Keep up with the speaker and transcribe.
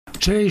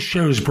Today's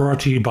show is brought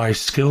to you by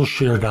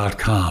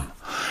Skillshare.com.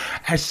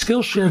 At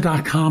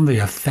Skillshare.com, they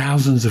have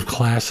thousands of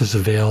classes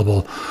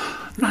available,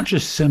 not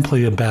just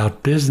simply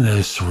about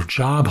business or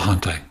job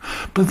hunting,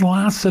 but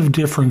lots of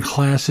different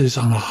classes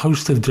on a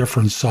host of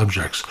different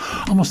subjects.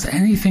 Almost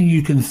anything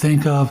you can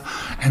think of,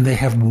 and they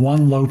have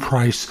one low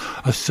price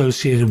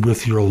associated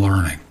with your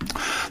learning.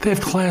 They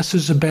have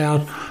classes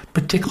about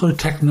particular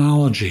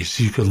technologies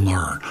you can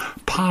learn,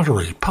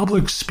 pottery,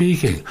 public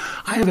speaking.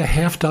 I have a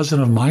half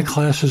dozen of my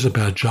classes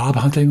about job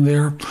hunting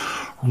there.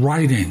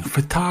 Writing,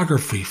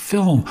 photography,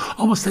 film,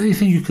 almost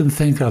anything you can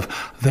think of,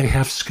 they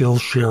have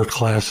Skillshare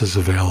classes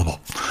available.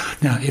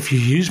 Now, if you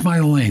use my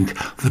link,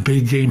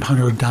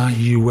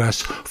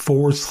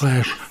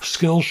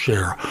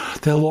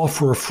 thebiggamehunter.us/Skillshare, they'll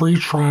offer a free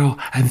trial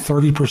and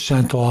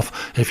 30%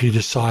 off if you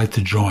decide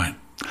to join.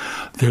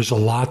 There's a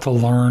lot to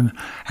learn,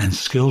 and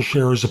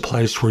Skillshare is a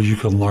place where you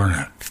can learn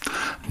it.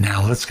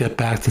 Now, let's get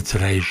back to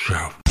today's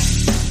show.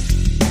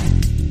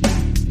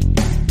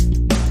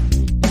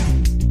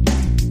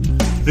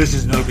 This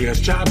is No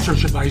BS Job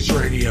Search Advice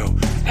Radio,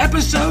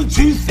 episode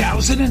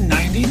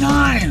 2099.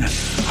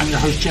 I'm your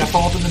host, Jeff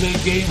Altman, the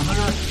Big Game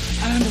Hunter,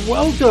 and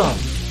welcome.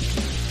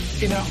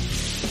 You know,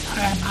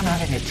 I'm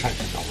having a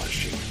technical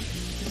issue.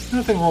 There's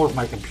nothing wrong with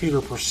my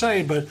computer per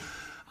se, but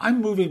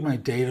I'm moving my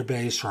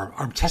database, or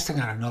I'm testing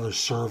out another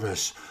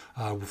service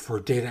for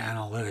data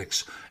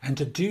analytics. And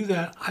to do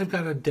that, I've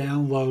got to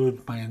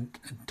download my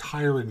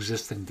entire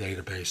existing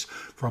database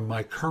from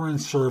my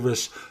current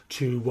service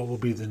to what will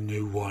be the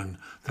new one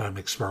that I'm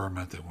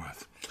experimenting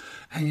with.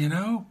 And you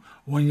know,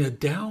 when you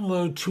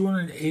download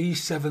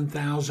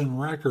 287,000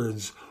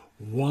 records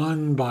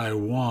one by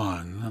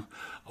one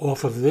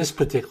off of this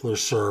particular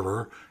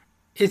server,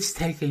 it's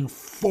taking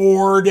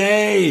 4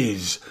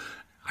 days.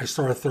 I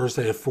started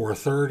Thursday at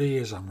 4:30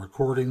 as I'm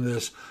recording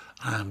this.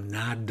 I'm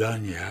not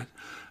done yet.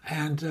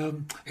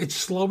 And it's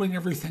slowing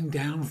everything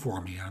down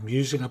for me. I'm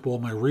using up all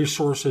my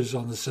resources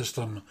on the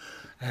system,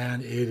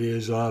 and it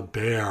is a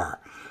bear.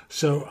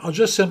 So I'll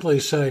just simply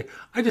say,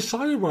 I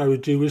decided what I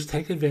would do is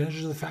take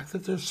advantage of the fact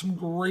that there's some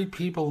great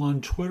people on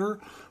Twitter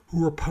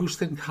who are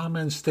posting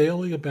comments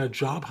daily about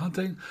job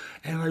hunting,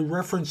 and I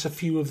reference a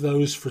few of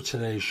those for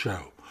today's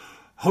show.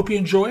 Hope you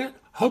enjoy it.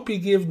 Hope you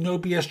give No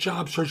BS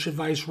Job Search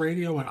Advice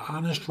Radio an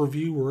honest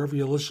review wherever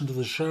you listen to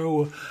the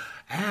show.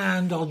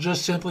 And I'll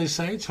just simply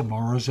say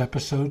tomorrow's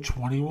episode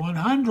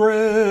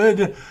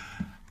 2100.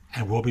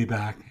 And we'll be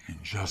back in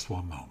just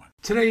one moment.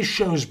 Today's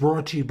show is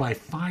brought to you by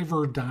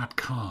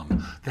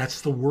Fiverr.com. That's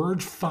the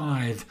word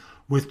 5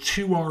 with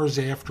 2 R's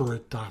after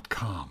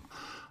it.com.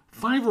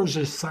 Fiverr is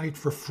a site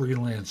for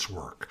freelance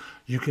work.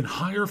 You can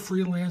hire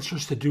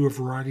freelancers to do a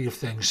variety of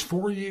things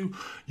for you.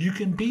 You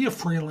can be a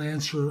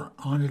freelancer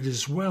on it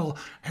as well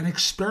and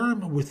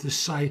experiment with the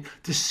site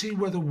to see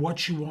whether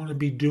what you want to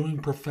be doing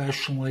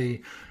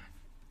professionally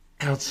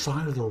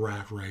outside of the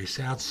rat race,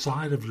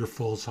 outside of your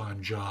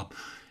full-time job,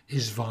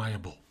 is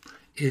viable.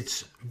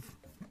 It's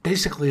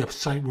basically a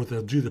site where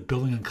they'll do the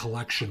billing and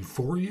collection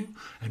for you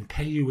and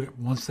pay you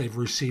once they've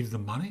received the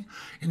money.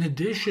 In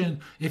addition,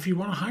 if you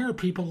want to hire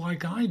people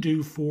like I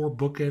do for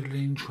book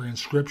editing,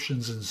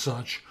 transcriptions and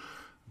such,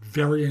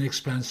 very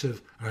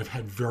inexpensive, and I've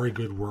had very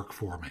good work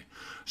for me.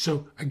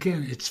 So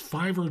again, it's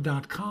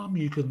Fiverr.com.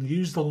 You can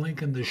use the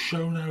link in the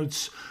show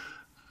notes.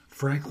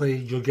 Frankly,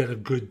 you'll get a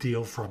good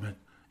deal from it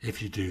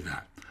if you do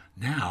that.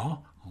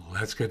 Now,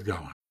 let's get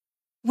going.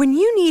 When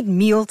you need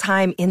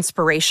mealtime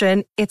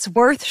inspiration, it's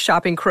worth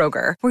shopping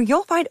Kroger, where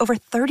you'll find over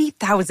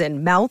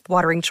 30,000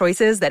 mouth-watering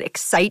choices that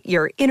excite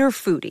your inner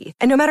foodie.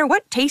 And no matter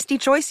what tasty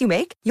choice you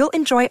make, you'll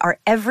enjoy our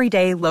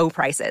everyday low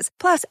prices,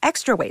 plus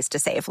extra ways to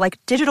save, like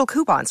digital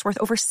coupons worth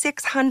over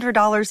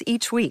 $600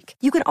 each week.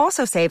 You can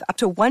also save up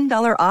to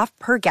 $1 off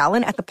per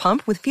gallon at the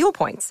pump with fuel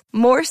points.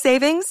 More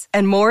savings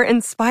and more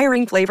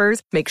inspiring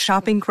flavors make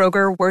shopping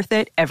Kroger worth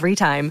it every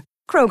time.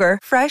 Kroger,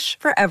 fresh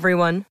for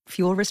everyone.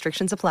 Fuel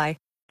restrictions apply.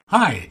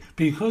 Hi,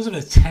 because of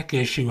a tech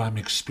issue I'm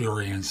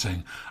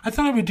experiencing, I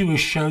thought I would do a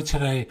show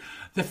today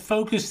that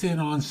focused in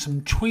on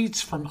some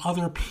tweets from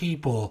other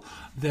people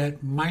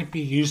that might be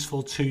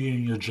useful to you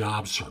in your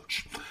job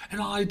search. And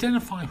I'll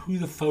identify who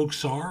the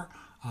folks are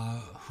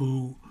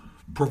who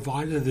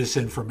provided this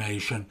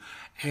information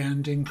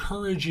and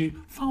encourage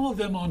you, follow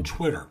them on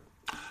Twitter.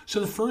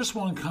 So the first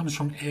one comes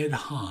from Ed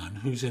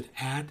Hahn, who's at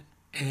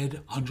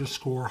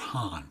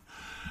 @Ed_Hahn.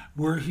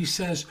 Where he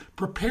says,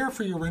 prepare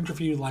for your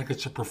interview like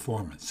it's a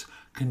performance.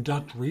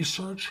 Conduct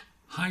research,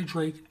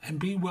 hydrate, and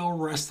be well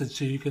rested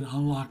so you can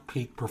unlock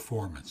peak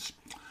performance.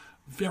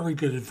 Very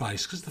good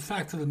advice, because the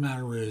fact of the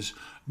matter is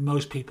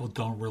most people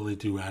don't really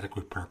do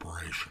adequate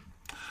preparation.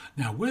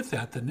 Now with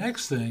that, the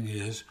next thing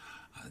is,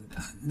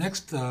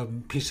 next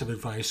piece of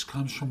advice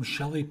comes from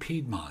Shelley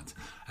Piedmont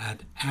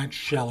at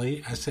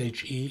Shelley,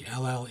 Shelley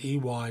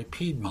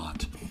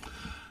Piedmont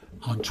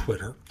on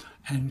Twitter.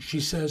 And she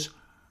says,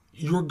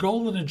 your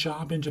goal in a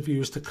job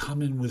interview is to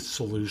come in with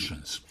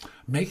solutions.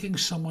 Making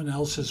someone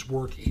else's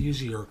work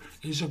easier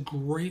is a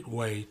great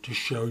way to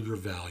show your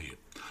value.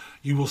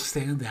 You will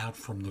stand out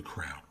from the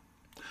crowd.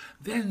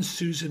 Then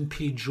Susan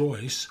P.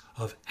 Joyce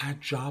of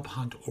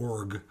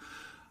 @JobHunt.org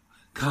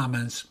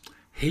comments,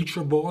 hate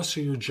your boss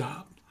or your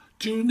job?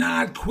 Do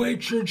not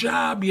quit your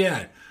job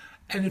yet.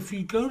 And if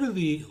you go to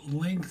the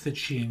link that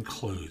she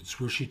includes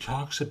where she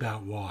talks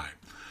about why,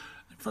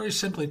 very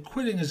simply,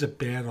 quitting is a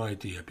bad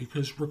idea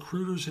because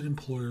recruiters and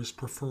employers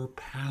prefer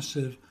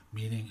passive,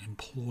 meaning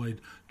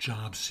employed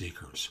job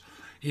seekers.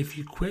 If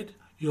you quit,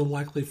 you'll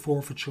likely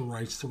forfeit your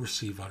rights to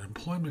receive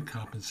unemployment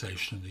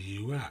compensation in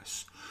the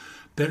U.S.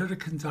 Better to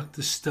conduct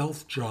a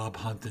stealth job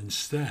hunt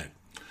instead.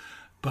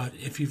 But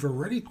if you've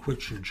already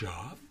quit your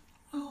job,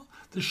 well,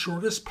 the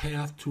shortest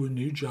path to a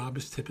new job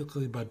is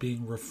typically by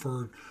being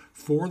referred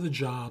for the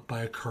job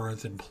by a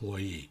current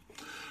employee.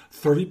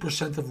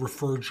 30% of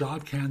referred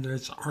job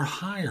candidates are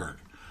hired.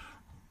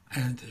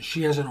 And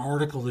she has an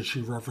article that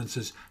she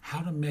references,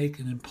 How to Make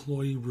an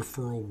Employee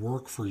Referral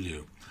Work for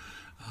You,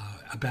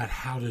 about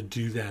how to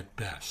do that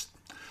best.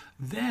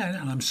 Then,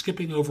 and I'm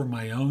skipping over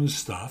my own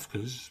stuff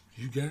because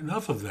you get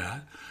enough of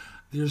that,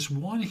 there's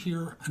one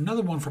here,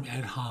 another one from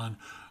Ed Hahn,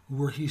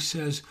 where he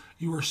says,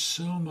 you are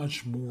so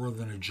much more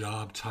than a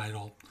job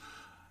title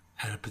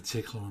at a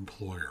particular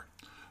employer.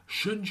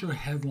 Shouldn't your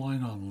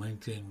headline on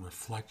LinkedIn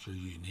reflect your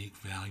unique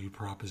value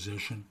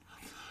proposition?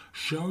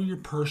 Show your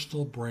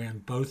personal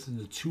brand both in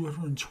the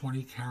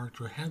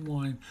 220-character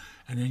headline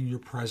and in your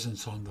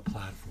presence on the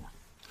platform.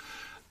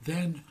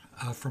 Then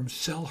from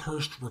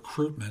Selhurst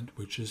Recruitment,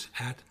 which is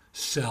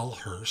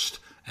 @Selhurst,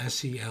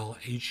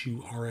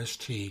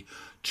 Selhurst,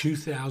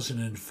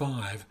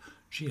 2005.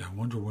 Gee, I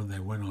wonder when they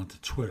went on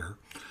to Twitter.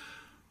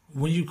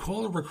 When you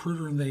call a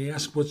recruiter and they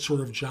ask what sort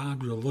of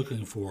job you're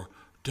looking for,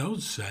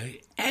 don't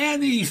say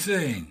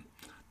anything,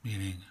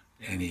 meaning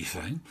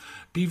anything.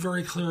 Be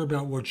very clear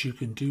about what you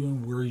can do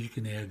and where you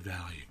can add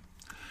value.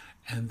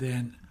 And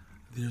then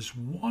there's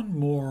one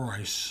more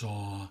I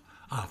saw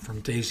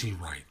from Daisy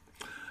Wright.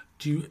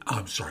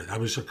 I'm sorry, that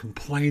was a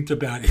complaint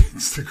about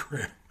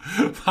Instagram.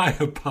 My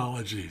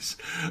apologies.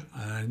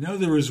 I know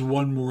there was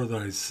one more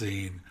that I'd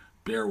seen.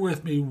 Bear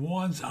with me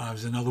once.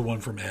 There's another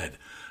one from Ed.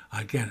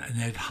 Again, an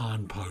Ed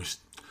Hahn post.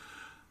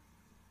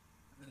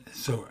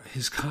 So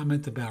his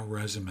comment about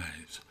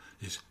resumes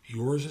is,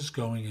 yours is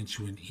going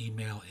into an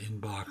email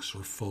inbox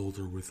or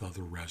folder with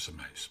other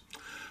resumes.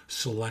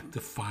 Select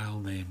the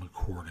file name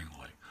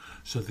accordingly.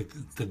 So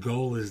the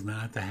goal is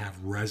not to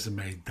have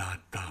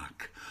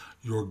resume.doc.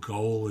 Your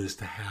goal is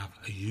to have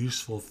a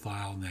useful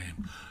file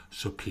name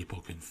so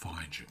people can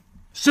find you.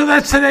 So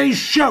that's today's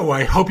show.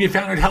 I hope you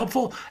found it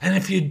helpful. And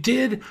if you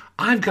did,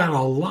 I've got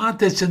a lot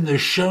that's in the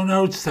show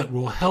notes that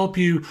will help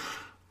you.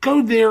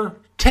 Go there,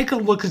 take a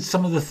look at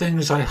some of the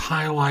things I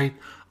highlight.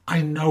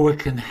 I know it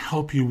can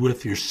help you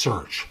with your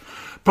search.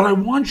 But I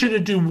want you to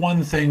do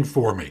one thing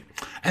for me,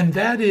 and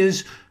that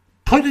is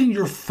put in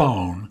your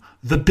phone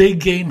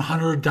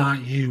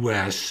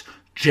thebiggamehunter.us,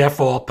 Jeff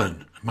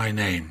Altman, my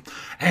name.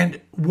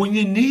 And when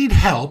you need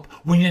help,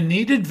 when you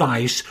need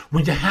advice,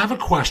 when you have a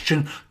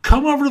question,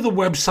 come over to the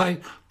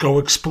website, go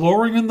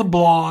exploring in the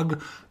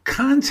blog,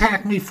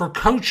 contact me for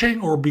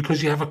coaching or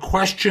because you have a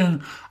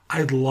question.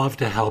 I'd love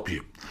to help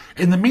you.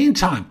 In the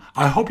meantime,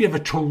 I hope you have a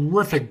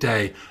terrific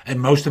day, and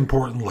most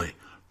importantly,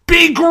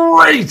 be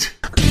great!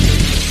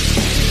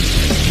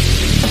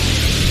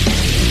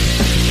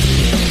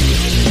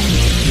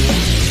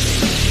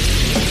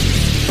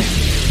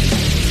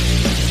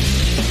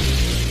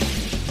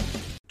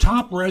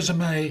 Top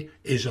Resume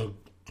is a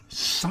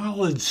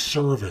solid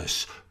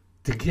service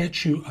to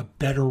get you a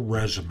better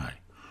resume.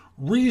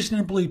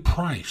 Reasonably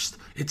priced.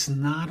 It's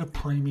not a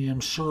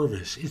premium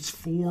service. It's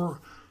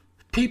for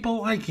people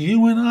like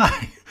you and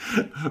I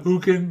who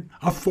can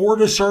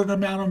afford a certain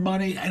amount of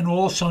money and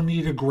also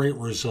need a great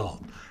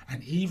result.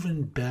 And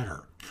even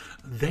better,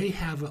 they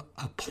have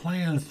a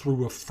plan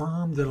through a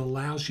firm that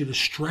allows you to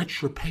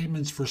stretch your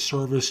payments for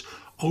service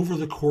over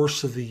the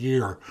course of the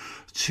year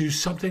to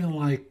something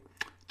like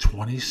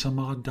 $20 some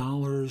odd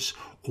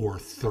or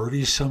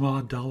 $30 some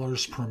odd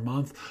per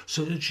month,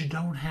 so that you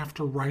don't have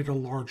to write a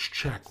large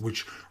check,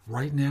 which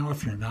right now,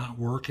 if you're not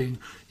working,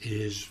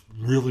 is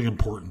really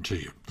important to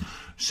you.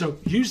 So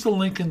use the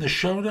link in the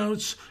show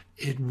notes.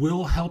 It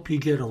will help you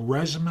get a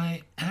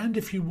resume, and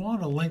if you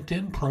want, a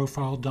LinkedIn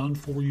profile done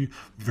for you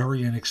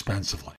very inexpensively.